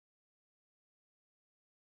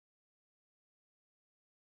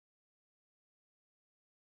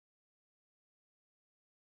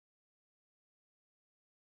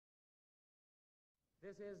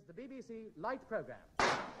This is the BBC Light Programme.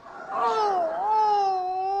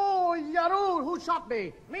 Oh, Yarul, who shot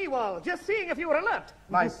me? Me, Wall. Just seeing if you were alert.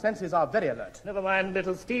 My senses are very alert. Never mind,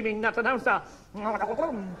 little steaming nut announcer.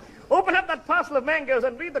 Open up that parcel of mangoes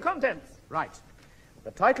and read the contents. Right. The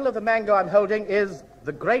title of the mango I'm holding is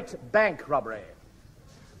The Great Bank Robbery.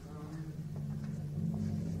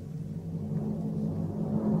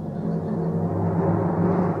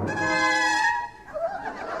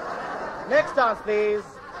 Next dance, please.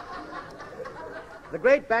 The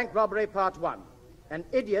Great Bank Robbery, Part 1. An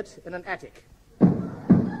idiot in an attic.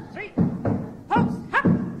 3, pulse, hap,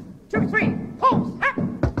 2, 3, pulse, hap,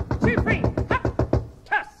 2, 3, hap,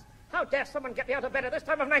 tuss. How dare someone get me out of bed at this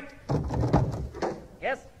time of night?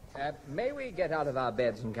 Yes? May we get out of our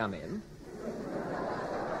beds and come in?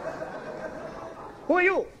 Who are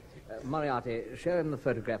you? Moriarty, show him the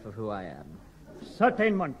photograph of who I am.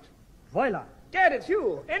 Certainement. Voila. Gad, it's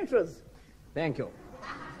you. Enters. Thank you.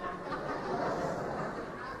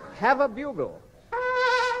 Have a bugle.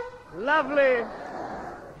 Lovely.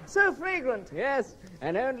 So fragrant. Yes,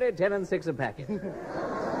 and only 10 and 6 a packet.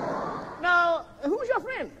 Now, who's your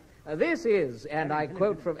friend? This is, and I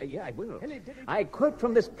quote from... yeah, I will. I quote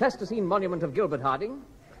from this Pleistocene monument of Gilbert Harding.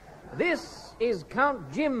 This is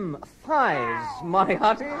Count Jim Thighs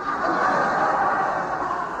Moriarty.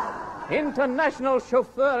 International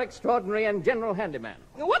chauffeur extraordinary and general handyman.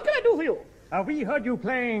 What can I do for you? We heard you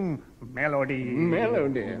playing Melody.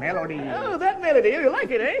 Melody. Melody. Oh, that melody. You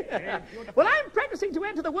like it, eh? Well, I'm practicing to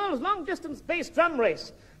enter the world's long-distance bass drum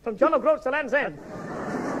race from John O'Groats to Land's End.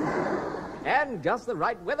 And just the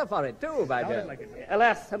right weather for it, too, by Jove.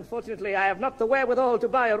 Alas, unfortunately, I have not the wherewithal to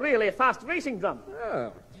buy a really fast racing drum.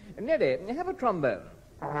 Oh. Neddy, have a trombone.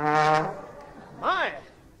 My,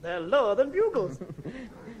 they're lower than bugles.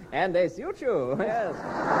 And they suit you, yes.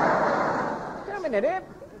 Tell me, Neddy,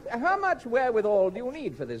 how much wherewithal do you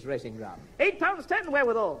need for this racing drum? £8.10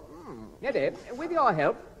 wherewithal. Neddy, with your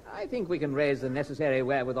help, I think we can raise the necessary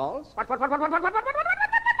wherewithals. What?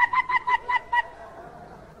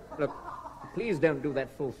 Look, please don't do that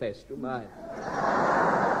full face, do mind.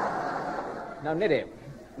 Now, Neddy,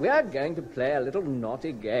 we are going to play a little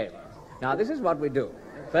naughty game. Now, this is what we do.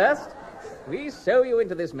 First, we sew you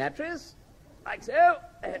into this mattress, like so.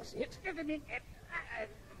 That's it.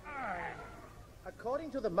 According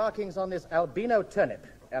to the markings on this albino turnip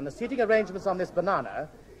and the seating arrangements on this banana,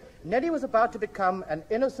 Neddy was about to become an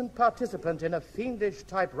innocent participant in a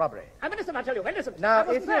fiendish-type robbery. I'm innocent, I tell you. Innocent. Now, I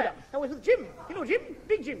wasn't if there. you- I was with Jim. You know Jim?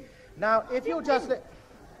 Big Jim. Now, if you'll just... Big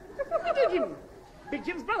Jim. Big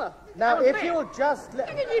Jim's brother. I Now, wasn't if there. you'll just... Jim.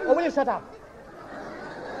 Oh, will you shut up?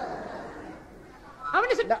 I'm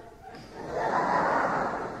innocent.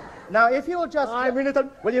 Now, if you'll just... I'm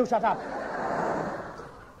innocent. Will you shut up?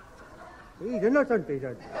 He's innocent,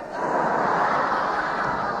 Peter.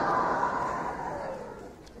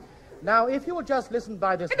 Now, if you'll just listen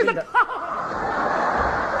by this Innocent. window...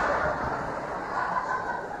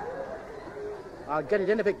 I'll get it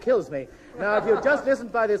in if it kills me. Now, if you'll just listen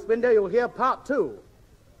by this window, you'll hear part 2.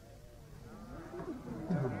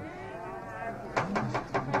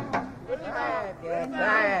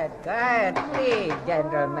 Quiet, please,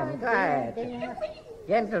 gentlemen, quiet.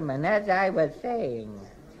 Gentlemen, as I was saying,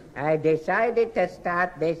 I decided to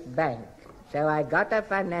start this bank. So I got a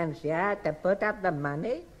financier to put up the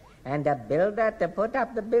money and a builder to put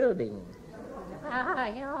up the building.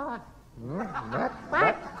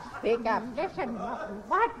 What? Speak up. Listen,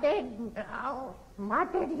 what did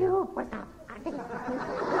you put up?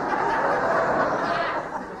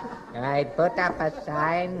 I put up a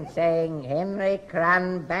sign saying Henry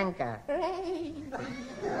Cran Banker.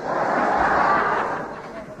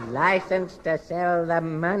 Licensed to sell the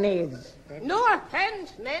monies. No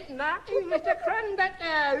offense, nothing, Mr. Crun, but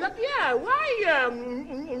look here.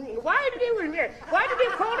 Why did you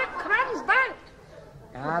call it Crun's Bank?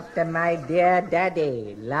 After my dear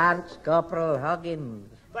daddy, Lance Corporal Hoggins.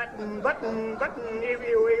 But if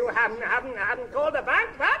you haven't called the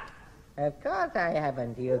bank that? Of course I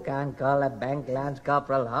haven't. You can't call a bank Lance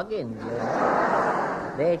Corporal Hoggins. You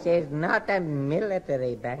know. This is not a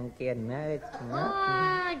military bank, you know. It's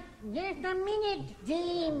not. Just a minute,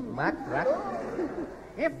 Jim. What?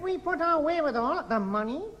 If we put our wherewithal, the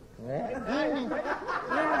money, in this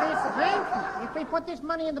bank, if we put this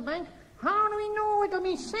money in the bank, how do we know it'll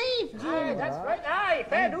be safe, Jim? Aye, that's right. Aye,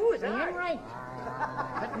 fair dues. You're right.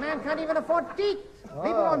 That man can't even afford teeth.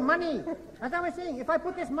 People want money. As I was saying, if I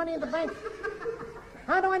put this money in the bank,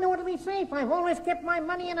 how do I know it'll be safe? I've always kept my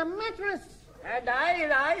money in a mattress. And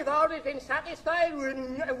I thought it been satisfied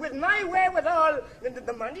with my wherewithal,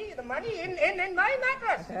 the money in my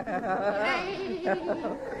mattress.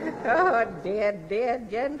 Oh, dear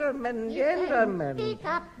gentlemen. Speak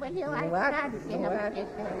up, will you?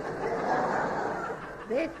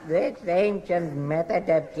 This ancient method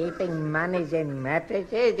of keeping monies in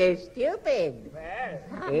mattresses is stupid.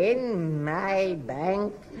 In my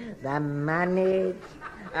bank, the monies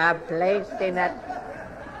are placed in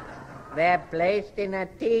a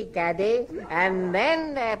tea caddy, and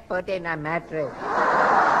then they're put in a mattress.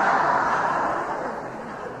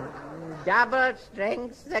 Double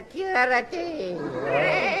strength security.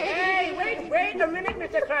 Hey, wait a minute,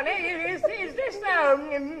 Mr. Crowley. Is this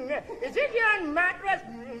your mattress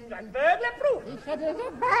burglar-proof? He said, is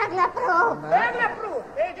it burglar-proof? Burglar-proof.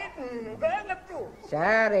 Is it burglar-proof?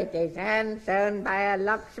 Sir, it is hand-sewn by a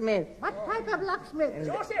locksmith. What type of locksmith?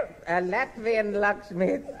 Joseph. A Latvian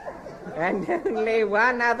locksmith. And only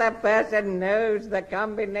one other person knows the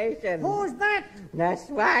combination. Who's that? The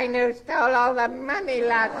swine who stole all the money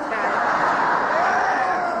last night.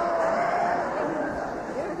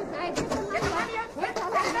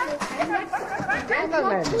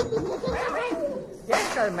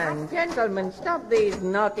 Gentlemen, stop these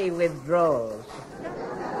naughty withdrawals.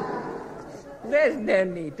 There's no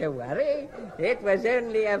need to worry. It was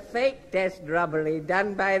only a fake test robbery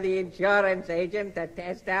done by the insurance agent to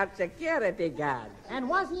test out security guards. And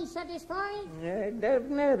was he satisfied? I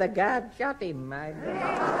don't know. The guard shot him.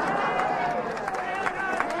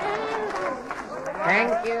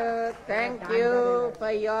 Thank you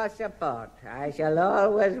for your support. I shall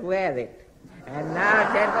always wear it. And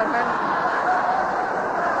now, gentlemen,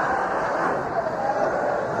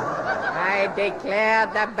 I declare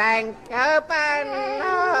the bank open.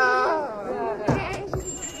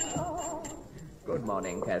 Good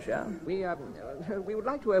morning, cashier. We would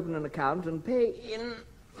like to open an account and pay in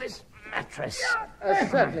this mattress.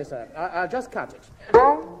 Certainly, sir. I'll just count it.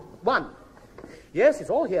 1. Yes,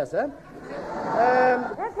 it's all here, sir.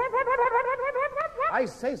 I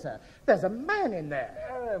say, sir, there's a man in there.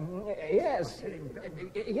 Yes,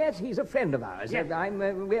 he's a friend of ours. Yes.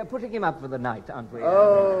 We're putting him up for the night, aren't we?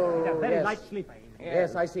 Oh, A very yes. light sleeper.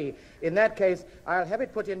 Yes, I see. In that case, I'll have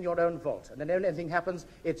it put in your own vault. And then if anything happens,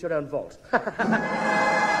 it's your own vault.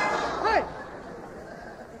 Hi.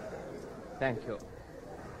 Thank you.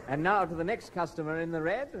 And now to the next customer in the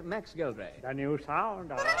red, Max Gilday. The new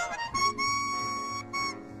sound.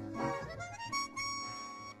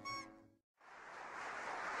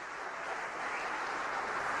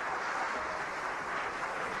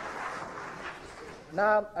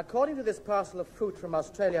 Now, according to this parcel of fruit from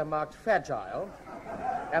Australia marked fragile,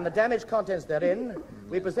 and the damaged contents therein,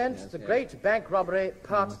 we present the Great Bank Robbery,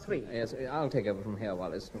 Part 3. Yes, I'll take over from here,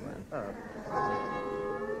 Wallace.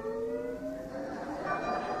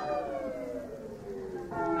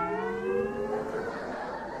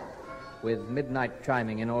 With midnight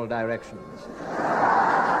chiming in all directions,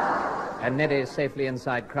 and Neddy safely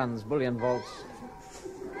inside Crun's bullion vaults,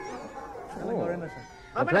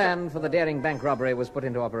 the plan for the daring bank robbery was put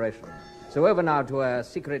into operation. So over now to a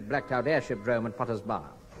secret blacked-out airship drome at Potter's Bar.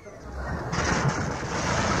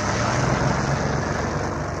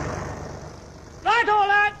 Right, all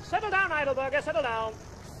right. Settle down, Heidelberger, settle down.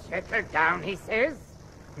 Settle down, he says.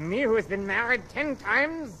 Me who's been married 10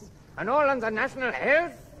 times, and all on the national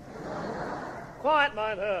health? Quiet,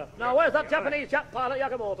 mind her. Now, where's that Japanese chap pilot,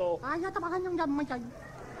 Yakamoto? I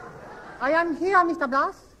am here, Mr.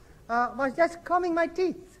 Blas. Was just combing my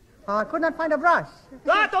teeth. Could not find a brush.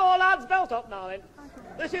 Right, all lads, belt up now, then.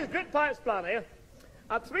 This is Gritpipe's plan here.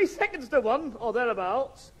 At 3 seconds to 1, or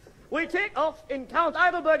thereabouts, we take off in Count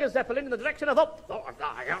Heidelberger's Zeppelin in the direction of up. Oh,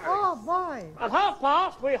 boy. At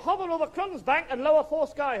 1:30, we hover over Crun's Bank and lower 4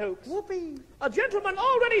 skyhooks. Whoopee. A gentleman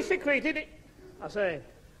already secreted. I say,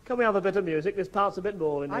 can we have a bit of music? This part's a bit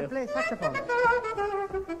boring I here. play saxophone.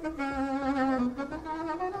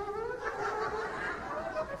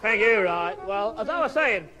 Thank you, right. Well, as I was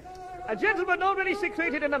saying, a gentleman already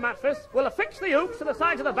secreted in the mattress will affix the hoops to the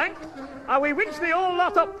sides of the bank, and we winch the whole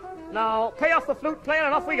lot up. Now, pay off the flute player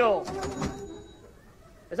and off we go.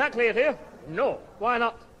 Is that clear to you? No. Why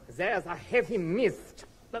not? There's a heavy mist.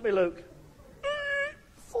 Let me look.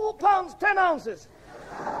 £4, 10 ounces.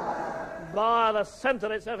 By the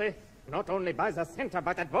centre, it's heavy. Not only by the center,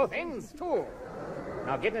 but at both ends, too.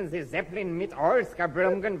 Now get in the Zeppelin mit euch,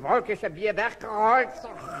 gebrungen, wolkische Bierwerkholz.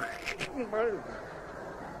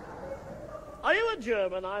 Are you a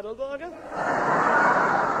German, Heidelberger?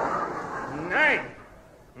 Nein.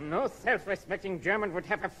 No self-respecting German would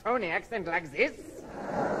have a phony accent like this.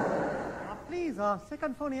 please,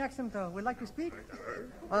 second phony accent would like to speak.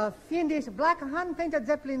 Fiendish black hand-painted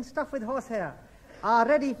Zeppelin stuffed with horsehair.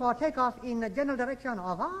 Ready for takeoff in the general direction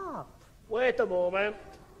of up. Wait a moment.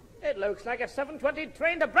 It looks like a 720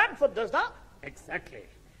 train to Bradford, does that? Exactly.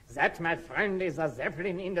 That, my friend, is a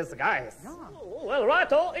Zeppelin in disguise. Oh, well,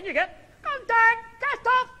 right-o, in you get. Contact! Cast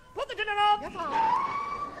off! Put the dinner on! Yes,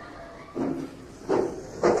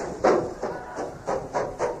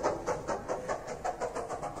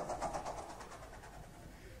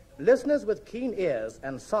 Listeners with keen ears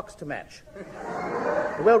and socks to match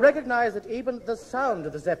will recognize that even the sound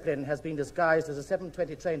of the Zeppelin has been disguised as a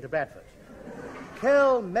 720 train to Bradford.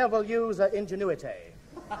 Quelle merveilleuse ingenuity.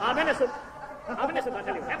 I'm innocent. I'm innocent, I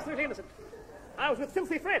tell you. Absolutely innocent. I was with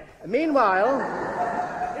Filthy Fred. Meanwhile,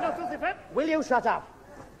 You know Filthy Fred? will you shut up?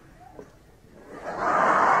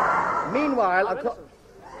 Meanwhile, I'm innocent.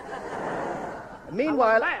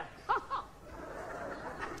 meanwhile, Liar.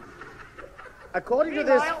 according to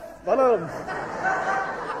this,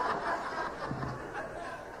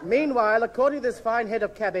 meanwhile, according to this fine head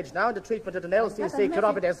of cabbage, now under treatment at an LCC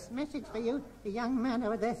chiropodist. Message for you. The young man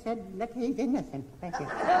over there said that he's innocent. Thank you.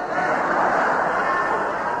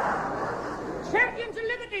 Champions of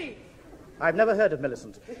Liberty! I've never heard of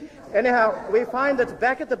Millicent. Anyhow, we find that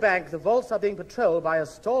back at the bank, the vaults are being patrolled by a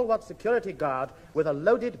stalwart security guard with a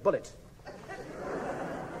loaded bullet.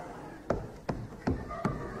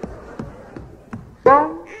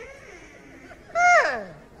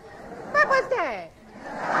 What was that?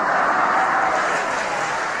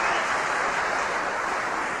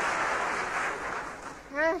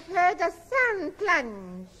 I heard a sound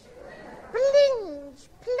plunge. Blinge,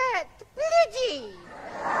 plat, blidgy.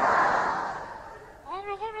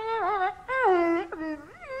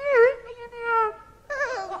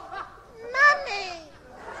 Oh, Mommy!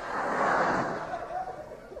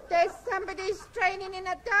 There's somebody straining in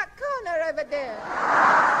a dark corner over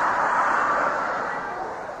there.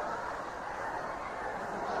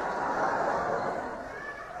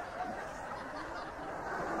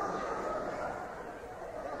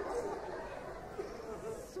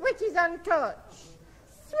 Switch is on torch.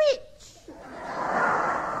 Switch!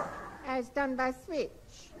 As done by switch.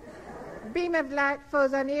 Beam of light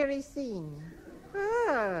falls on eerie scene.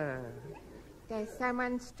 Oh, there's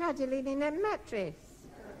someone struggling in a mattress.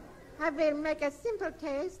 I will make a simple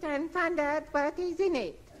test and find out what is in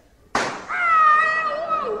it. I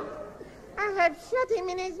have shot him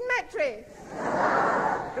in his mattress.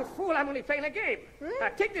 You fool, I'm only playing a game. Now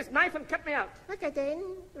take this knife and cut me out. Okay then.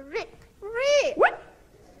 Rip. Rip! What?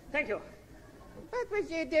 Thank you. What was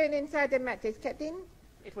you doing inside the mattress, Captain?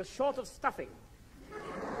 It was short of stuffing.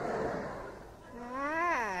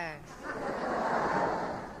 Ah.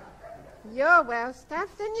 You're well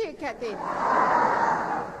stuffed, than you, Captain.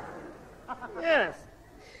 Yes.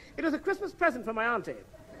 It was a Christmas present for my auntie.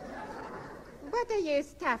 What are you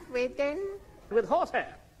stuffed with, then? With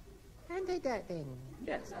horsehair. Hand it out, then.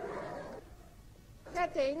 Yes.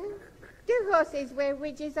 Captain, do horses wear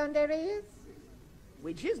widges on their ears?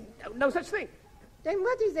 Widges? No such thing. Then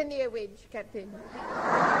what is an ear widge, Captain?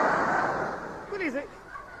 Well,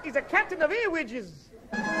 he's a captain of ear widges.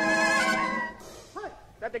 That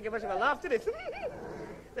didn't give much of a laugh, did it?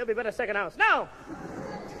 There'll be better second house. Now,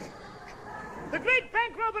 the Great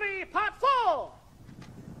Bank Robbery, Part 4.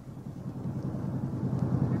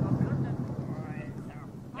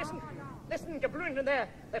 Listen, Gabruin in there.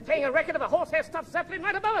 They're playing a record of a horsehair stuffed Zeppelin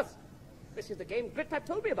right above us. This is the game Gritpipe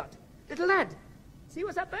told me about. Little lad, see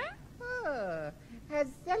what's up there? Oh, a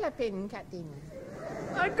Zeppelin, Captain.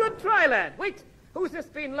 A good try, lad. Wait, who's this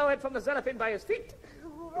been lowered from the Zeppelin by his feet?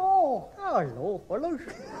 Oh, hello, fellows.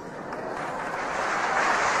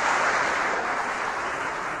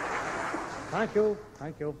 Thank you.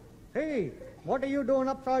 Hey, what are you doing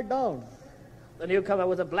upside down? The newcomer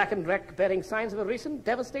was a blackened wreck bearing signs of a recent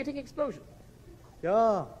devastating explosion.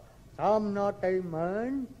 Yeah, some naughty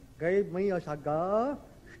man gave me a cigar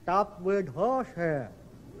stuffed with horsehair.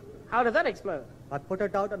 How did that explode? I put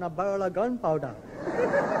it out in a barrel of gunpowder.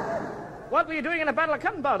 What were you doing in a battle of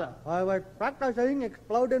gunpowder? I was practicing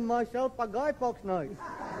exploding myself a Guy Fawkes night.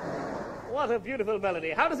 What a beautiful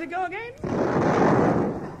melody. How does it go again?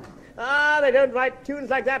 They don't write tunes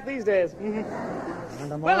like that these days.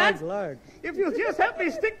 And I'm Well, all lads, glad. if you'll just help me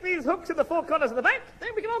stick these hooks in the four corners of the bank, then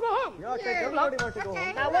we can all go home. Yeah, okay, everybody wants to go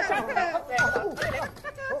home. Now, watch out.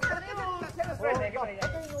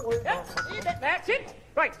 That's it.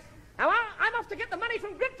 Right. Now, I'm off to get the money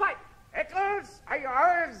from Gritpipe. Eccles, are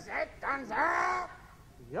yours? That done, sir?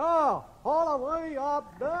 Yeah, all the way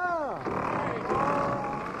up there.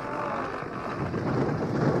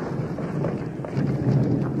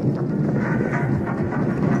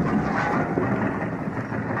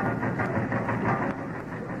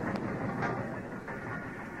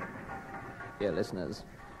 Dear listeners,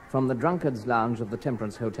 from the drunkard's lounge of the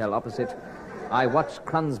Temperance Hotel opposite, I watched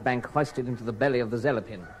Krunsbank hoisted into the belly of the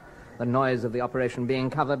Zeppelin, the noise of the operation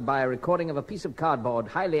being covered by a recording of a piece of cardboard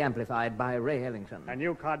highly amplified by Ray Ellington. A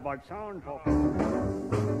new cardboard sound, folks.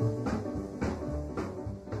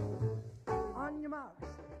 On your marks.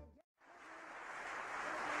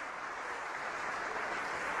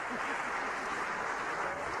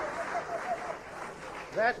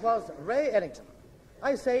 That was Ray Ellington.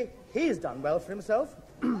 I say he's done well for himself.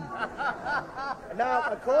 Now,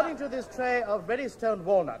 according to this tray of ready stoned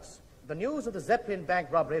walnuts, the news of the Zeppelin Bank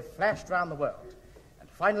robbery flashed round the world and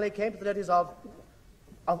finally came to the notice of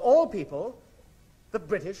all people, the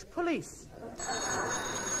British police.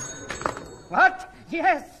 What?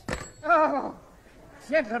 Yes! Oh,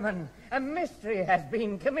 gentlemen, a mystery has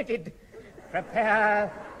been committed.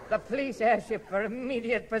 Prepare the police airship for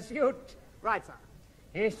immediate pursuit. Right, sir.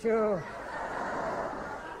 Issue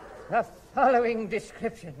the following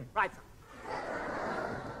description. Right, sir.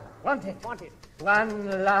 Wanted.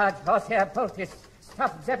 One large horsehair poultice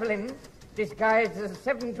stuffed Zeppelin disguised as a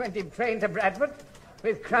 7:20 train to Bradford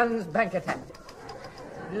with Krunsbank attached.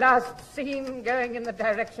 Last seen going in the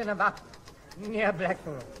direction of up near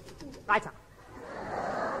Blackpool. Right, sir.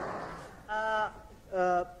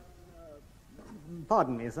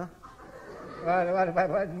 Pardon me, sir.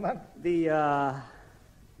 What?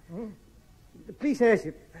 The police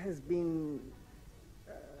airship has been...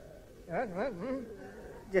 What?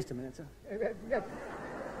 Just a minute, sir.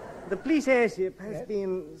 The police airship has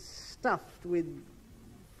been stuffed with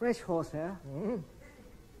fresh horsehair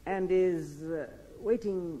and is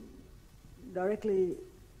waiting directly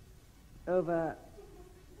overhead.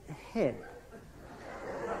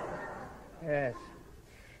 Yes.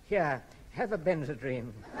 Here, have a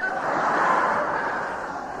Benzodrine.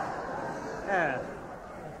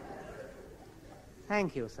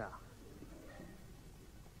 Thank you, sir.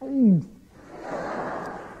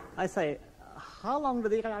 I say, how long do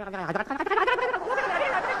the...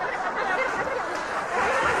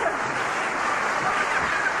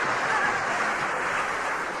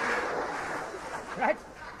 Right.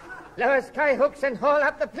 Lower sky hooks and haul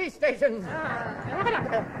up the police station.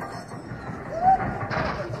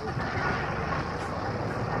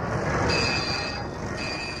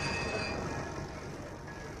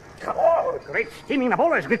 Oh, great steaming of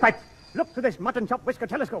Wallace Greenslade. Look through this mutton chop whisker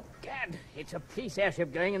telescope. Gad, it's a police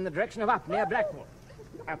airship going in the direction of up near Blackpool.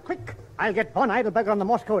 Quick, I'll get Von Heidelberger on the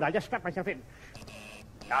Morse code. I'll just strap myself in.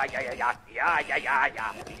 Yeah.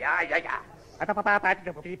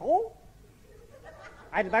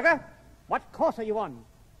 Heidelberger, what course are you on?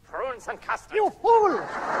 Prunes and custard. You fool!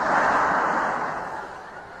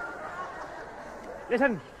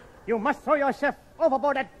 Listen, you must throw yourself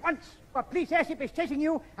overboard at once. A police airship is chasing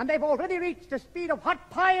you, and they've already reached the speed of hot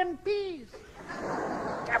pie and peas.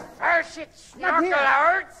 Gefährdet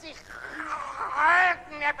Schnorkelhaut sich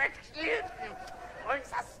halten, beschließen.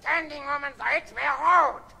 Unser Standing Woman seid mehr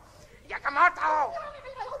rot. Yakamoto.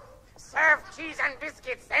 Serve cheese and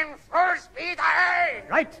biscuits, then full speed ahead.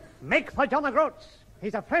 Right, make for John O'Groats.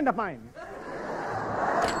 He's a friend of mine.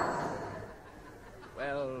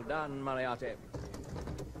 Well done, Moriarty.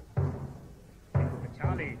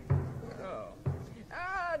 Charlie.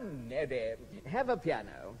 Neddy, have a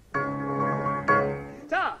piano.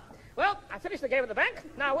 So, well, I finished the game at the bank.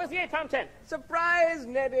 Now, where's the £8 10? Surprise,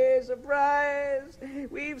 Neddy, surprise.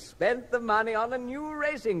 We've spent the money on a new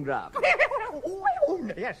racing drum.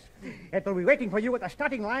 Yes, it will be waiting for you at the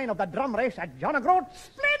starting line of the drum race at John O'Groats.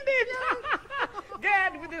 Splendid!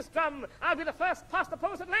 Gad, with this drum, I'll be the first past the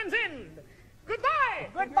post at Land's End. Goodbye!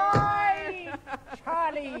 Goodbye,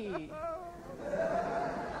 Charlie.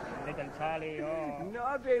 Little Charlie, oh.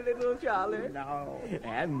 Naughty little Charlie. No.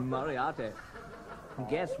 And Moriarty.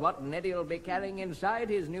 Guess what Neddy will be carrying inside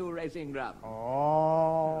his new racing drum?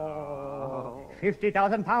 Oh.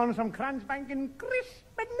 50,000 pounds from Krunsbank in crisp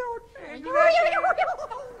notes.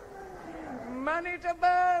 Money to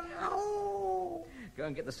burn. Oh. Go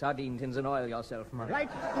and get the sardine tins and oil yourself, Moriarty.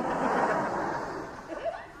 Right.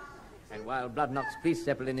 And while Bloodknot's police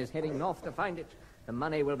Zeppelin is heading north to find it, the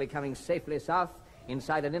money will be coming safely south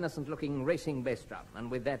inside an innocent-looking racing bass drum.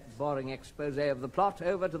 And with that boring expose of the plot,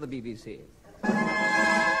 over to the BBC.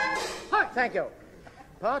 Thank you.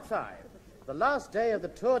 Part 5. The last day of the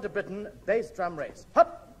Tour de Britain bass drum race.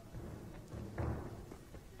 Hup!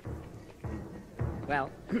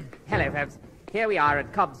 Well, hello, folks. Here we are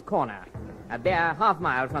at Cobb's Corner, a bare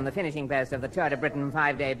half-mile from the finishing post of the Tour de Britain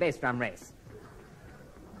 5-day bass drum race.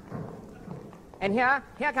 And here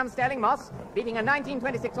comes Sterling Moss, beating a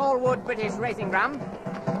 1926 all-wood British racing drum,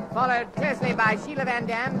 followed closely by Sheila Van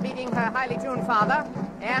Dam, beating her highly tuned father,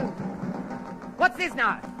 and What's this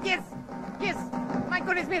now? Yes. My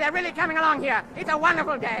goodness me, they're really coming along here. It's a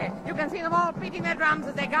wonderful day. You can see them all beating their drums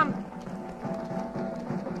as they come.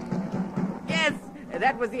 Yes,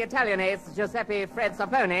 that was the Italian ace, Giuseppe Fred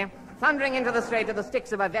Sapone, thundering into the straight to the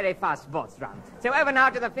sticks of a very fast sports drum. So over now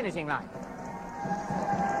to the finishing line.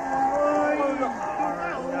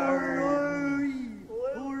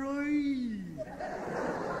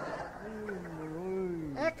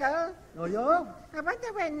 Echo? Oh, yeah? I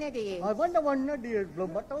wonder when it is. I wonder when it is,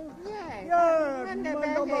 Blumbato. Yes. Yeah, Wonder when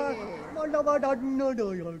it is.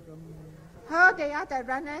 How the other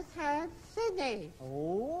runners have finished.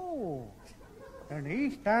 Oh, then he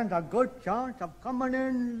stands a good chance of coming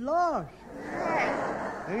in last.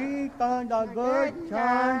 He stands a good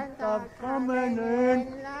chance of coming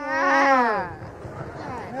in last.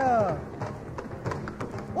 Yeah.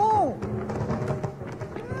 Oh!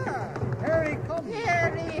 Here he comes.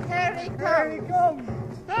 Here he comes. Here he comes.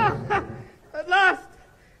 At last!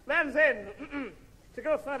 Land's End. To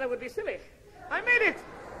go further would be silly. I made it!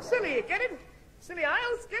 Silly, get it? Silly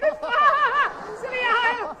Isles, get it? Silly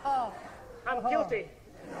Isle! I'm guilty.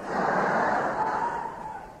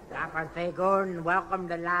 Dapper Goon, welcome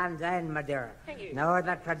to Land's End, my dear. Thank you. Know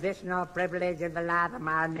the traditional privilege of the lad of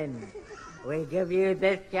morning. We give you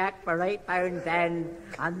this check for £8.10,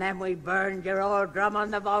 and then we burned your old drum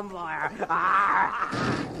on the bonfire.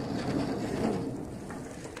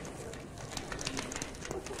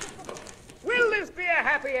 Will this be a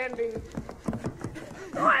happy ending?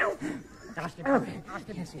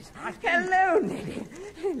 Hello, Neddy.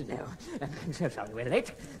 Hello. I'm so sorry we're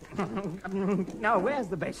late. Now, where's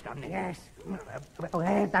the bass drum, Neddy? Yes.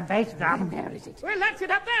 Where's the bass drum? Where is it? Well, that's it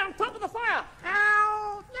up there on top of the fire.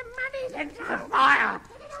 Ow! The money's in the Fire!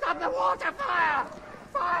 Stop the water! Fire!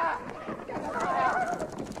 Fire!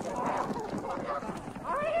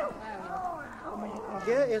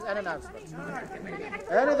 Here is an announcement.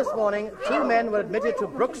 Early this morning, 2 men were admitted to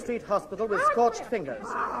Brook Street Hospital with scorched fingers.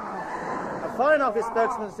 A Foreign Office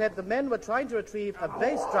spokesman said the men were trying to retrieve a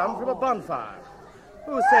bass drum from a bonfire.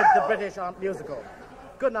 Who said the British aren't musical?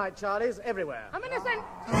 Good night, Charlies, everywhere. I'm innocent.